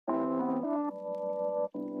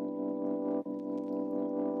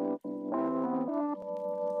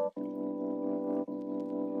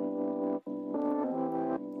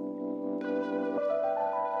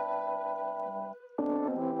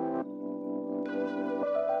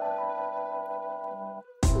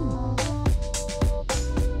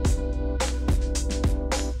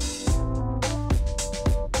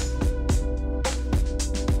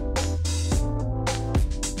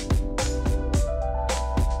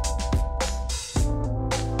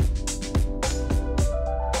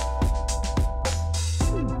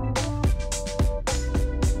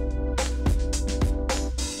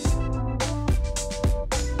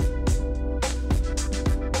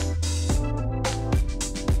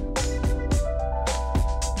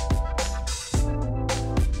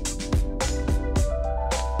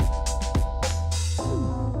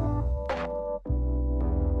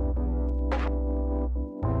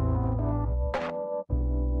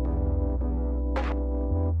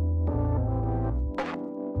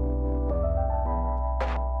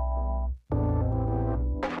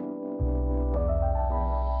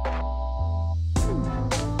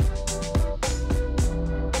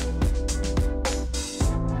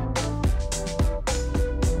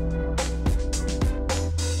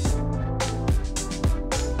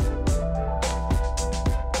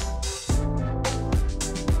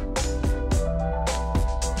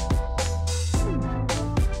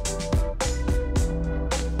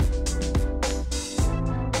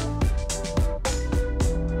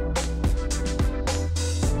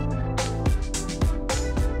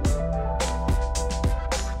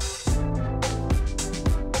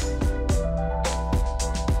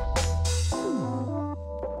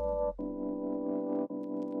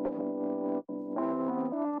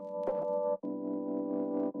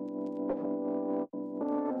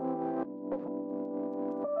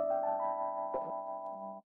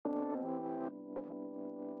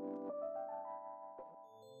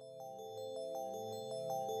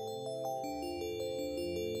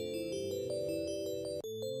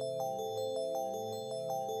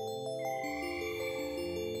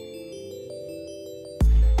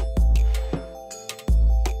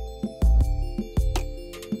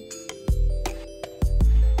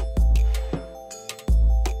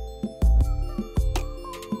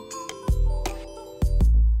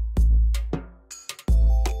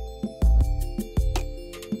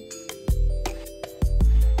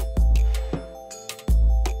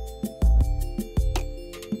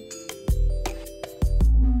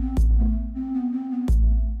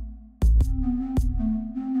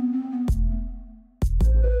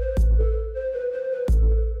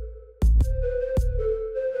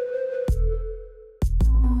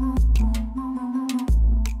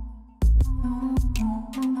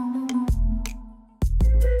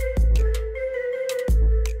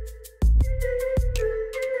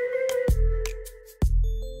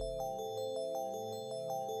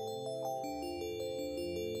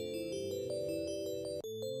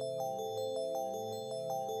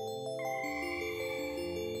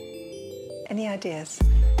Any ideas?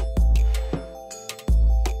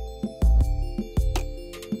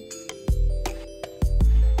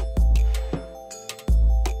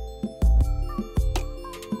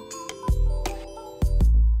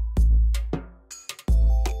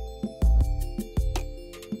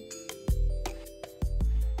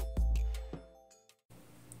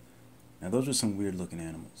 Now those are some weird looking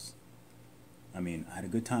animals. I mean, I had a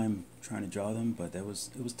good time trying to draw them, but it was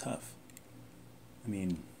tough. I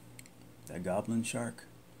mean, that goblin shark,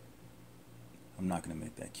 I'm not gonna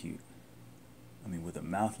make that cute. I mean, with a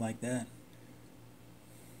mouth like that,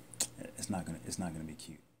 it's not gonna be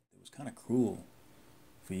cute. It was kind of cruel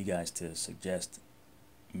for you guys to suggest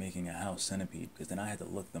making a house centipede, because then I had to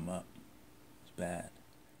look them up. It was bad.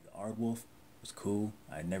 The Aardwolf was cool.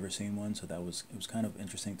 I had never seen one, so it was kind of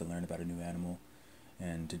interesting to learn about a new animal.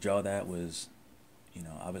 And to draw that was, you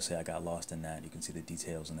know, obviously I got lost in that. You can see the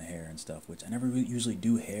details in the hair and stuff, which I never really usually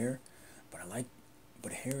do hair, but I like.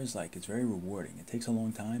 But hair is like, it's very rewarding. It takes a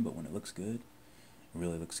long time, but when it looks good, it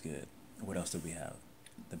really looks good. What else did we have?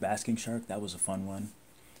 The basking shark, that was a fun one,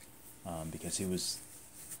 because he was,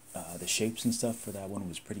 the shapes and stuff for that one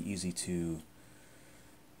was pretty easy to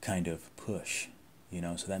kind of push, you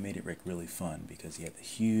know, so that made it really fun, because he had the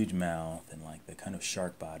huge mouth and like the kind of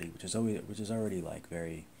shark body, which is already like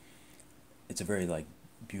it's a very like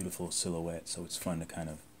beautiful silhouette, so it's fun to kind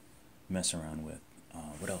of mess around with.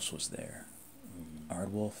 What else was there?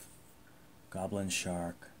 Aardwolf, goblin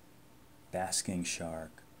shark, basking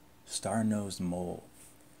shark, star-nosed mole.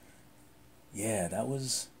 Yeah, that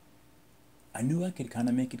was, I knew I could kind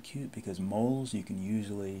of make it cute, because moles, you can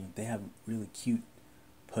usually, they have really cute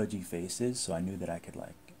pudgy faces, so I knew that I could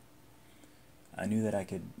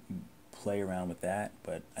play around with that.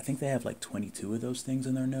 But I think they have like 22 of those things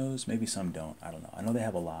in their nose. Maybe some don't, I don't know. I know they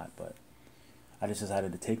have a lot, but I just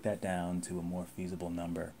decided to take that down to a more feasible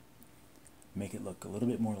number, make it look a little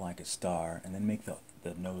bit more like a star, and then make the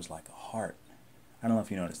nose like a heart. I don't know if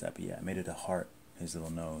you noticed that, but yeah, I made it a heart, his little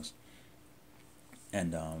nose.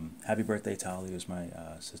 And happy birthday, Tali. It was my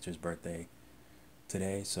sister's birthday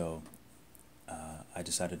today, so I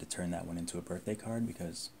decided to turn that one into a birthday card,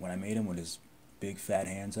 because when I made him with his big fat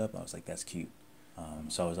hands up, I was like, that's cute.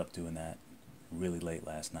 So I was up doing that really late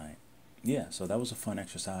last night. Yeah, so that was a fun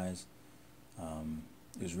exercise.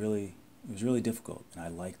 It was really difficult, and I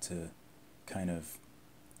like to kind of,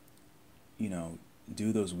 you know,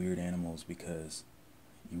 do those weird animals, because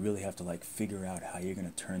you really have to like figure out how you're going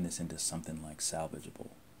to turn this into something like salvageable,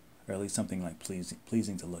 or at least something like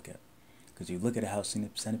pleasing to look at. Because you look at a house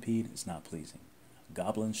centipede, it's not pleasing. A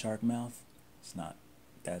goblin shark mouth, it's not.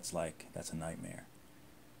 That's a nightmare.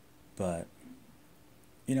 But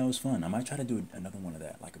you know, it was fun. I might try to do another one of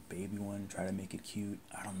that, like a baby one, try to make it cute.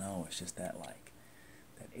 I don't know, it's just that like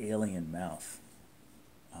that alien mouth.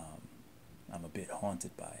 I'm a bit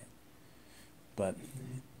haunted by it. But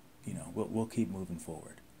you know, we'll keep moving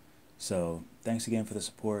forward. So thanks again for the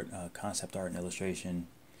support. Concept art and illustration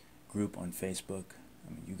group on Facebook.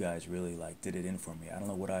 I mean, you guys really like did it in for me. I don't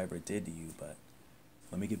know what I ever did to you, but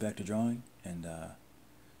let me get back to drawing, and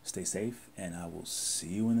stay safe, and I will see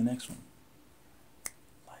you in the next one.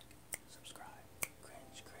 Like, subscribe,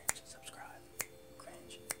 cringe, subscribe,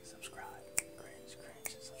 cringe, subscribe, cringe,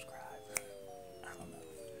 subscribe. I don't know.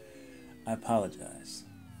 I apologize.